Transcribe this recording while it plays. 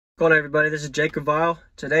Going on, everybody, this is Jacob Vile.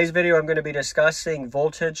 Today's video I'm going to be discussing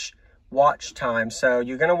voltage watch time. So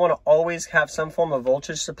you're going to want to always have some form of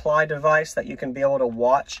voltage supply device that you can be able to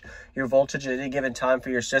watch your voltage at any given time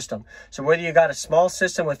for your system. So whether you got a small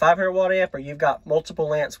system with 500 watt amp or you've got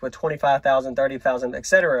multiple amps with 25,000, 30,000,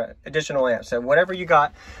 etc. additional amps. So whatever you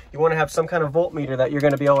got, you want to have some kind of voltmeter that you're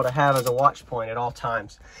going to be able to have as a watch point at all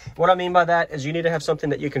times. What I mean by that is you need to have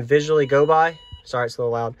something that you can visually go by. Sorry, it's a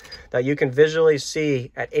little loud. That you can visually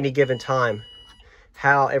see at any given time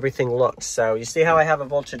how everything looks. So you see how I have a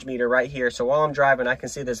voltage meter right here. So while I'm driving, I can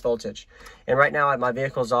see this voltage. And right now my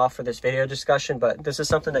vehicle's off for this video discussion, but this is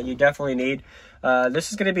something that you definitely need. This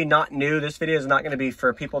is going to be not new. This video is not going to be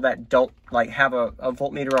for people that don't have a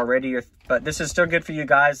voltmeter already, but this is still good for you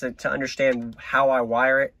guys to understand how I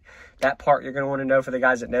wire it. That part you're going to want to know for the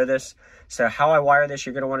guys that know this. So how I wire this,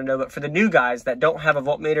 you're going to want to know. But for the new guys that don't have a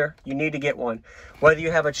voltmeter, you need to get one. Whether you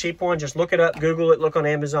have a cheap one, just look it up, Google it, look on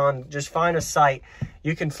Amazon. Just find a site.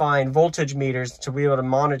 You can find voltage meters to be able to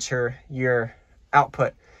monitor your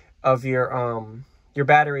output of your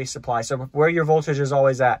battery supply. So where your voltage is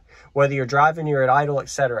always at, whether you're driving, you're at idle,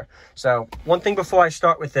 etc. So one thing before I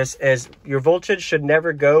start with this is your voltage should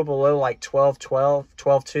never go below like 12.12,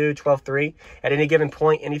 12.2, 12.3. At any given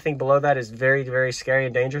point, anything below that is very, very scary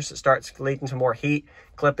and dangerous. It starts leading to more heat,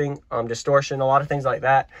 clipping, distortion, a lot of things like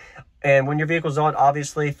that. And when your vehicle's on,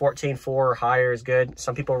 obviously 14.4 or higher is good.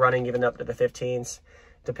 Some people running even up to the 15s,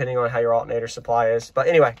 depending on how your alternator supply is. But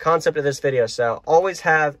anyway, concept of this video. So always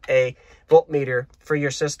have a voltmeter for your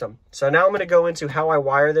system. So now I'm going to go into how I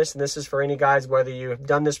wire this, and this is for any guys, whether you've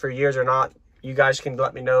done this for years or not. You guys can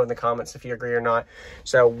let me know in the comments if you agree or not.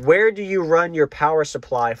 So where do you run your power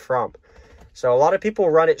supply from? So a lot of people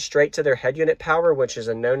run it straight to their head unit power, which is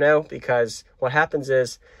a no-no, because what happens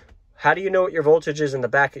is, how do you know what your voltage is in the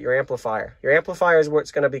back of your amplifier? Your amplifier is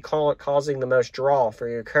what's going to be causing the most draw for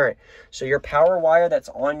your current. So your power wire that's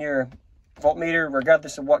on your voltmeter,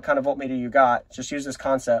 regardless of what kind of voltmeter you got, just use this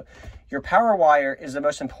concept. Your power wire is the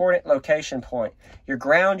most important location point. Your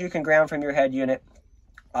ground, you can ground from your head unit.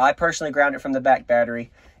 I personally ground it from the back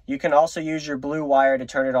battery. You can also use your blue wire to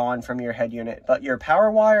turn it on from your head unit. But your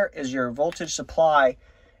power wire is your voltage supply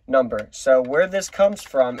number. So where this comes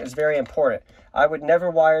from is very important. I would never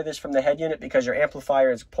wire this from the head unit because your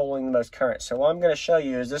amplifier is pulling the most current. So what I'm going to show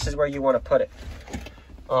you is this is where you want to put it.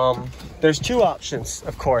 There's two options,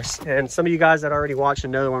 of course, and some of you guys that already watch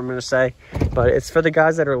and know what I'm going to say, but it's for the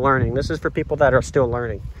guys that are learning. This is for people that are still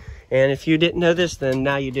learning. And if you didn't know this, then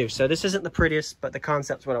now you do. So this isn't the prettiest, but the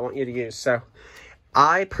concept's what I want you to use. So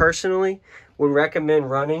I personally would recommend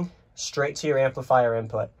running straight to your amplifier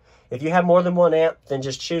input. If you have more than one amp, then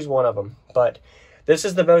just choose one of them. But this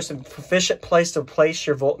is the most efficient place to place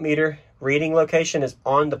your voltmeter reading location, is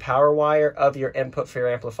on the power wire of your input for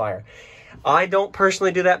your amplifier. I don't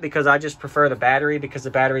personally do that because I just prefer the battery, because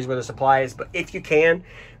the battery is where the supply is. But if you can,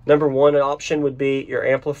 number one option would be your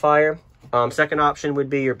amplifier. Second option would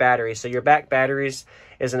be your battery. So your back batteries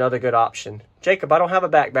is another good option. Jacob, I don't have a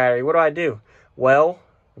back battery. What do I do? Well,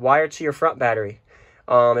 wire to your front battery.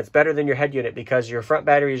 It's better than your head unit because your front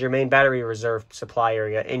battery is your main battery reserve supply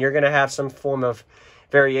area, and you're going to have some form of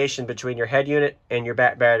variation between your head unit and your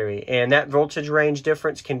back battery. And that voltage range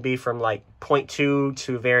difference can be from like 0.2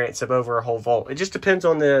 to variance of over a whole volt. It just depends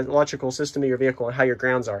on the electrical system of your vehicle and how your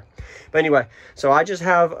grounds are. But anyway, so I just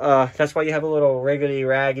have, that's why you have a little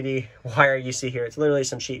raggedy wire you see here. It's literally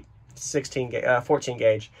some cheap 14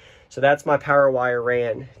 gauge. So that's my power wire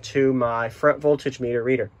ran to my front voltage meter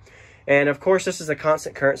reader. And of course, this is a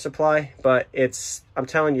constant current supply, but I'm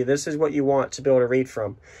telling you, this is what you want to be able to read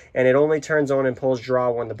from. And it only turns on and pulls draw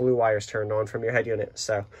when the blue wire is turned on from your head unit.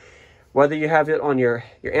 So whether you have it on your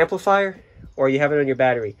amplifier or you have it on your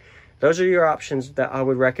battery, those are your options that I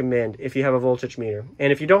would recommend if you have a voltage meter.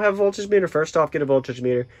 And if you don't have a voltage meter, first off, get a voltage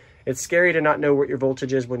meter. It's scary to not know what your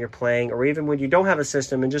voltage is when you're playing, or even when you don't have a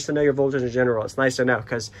system, and just to know your voltage in general. It's nice to know,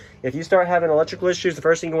 because if you start having electrical issues, the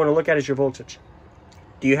first thing you want to look at is your voltage.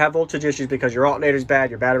 Do you have voltage issues because your alternator's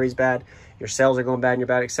bad, your battery's bad, your cells are going bad in your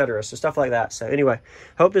battery, etc.? So stuff like that. So anyway,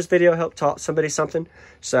 hope this video helped taught somebody something.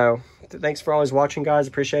 So thanks for always watching, guys.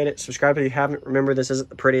 Appreciate it. Subscribe if you haven't. Remember, this isn't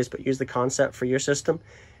the prettiest, but use the concept for your system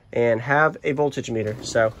and have a voltage meter.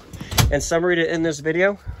 So in summary, to end this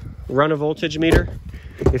video, run a voltage meter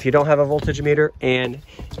if you don't have a voltage meter. And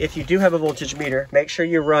if you do have a voltage meter, make sure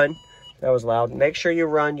you run, that was loud, make sure you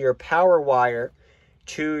run your power wire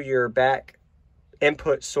to your back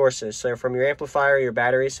input sources, so from your amplifier, your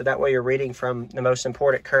battery, so that way you're reading from the most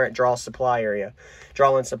important current draw-in supply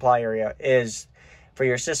area is for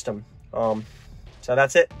your system. So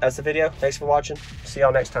that's it. That's the video. Thanks for watching. See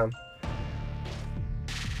y'all next time.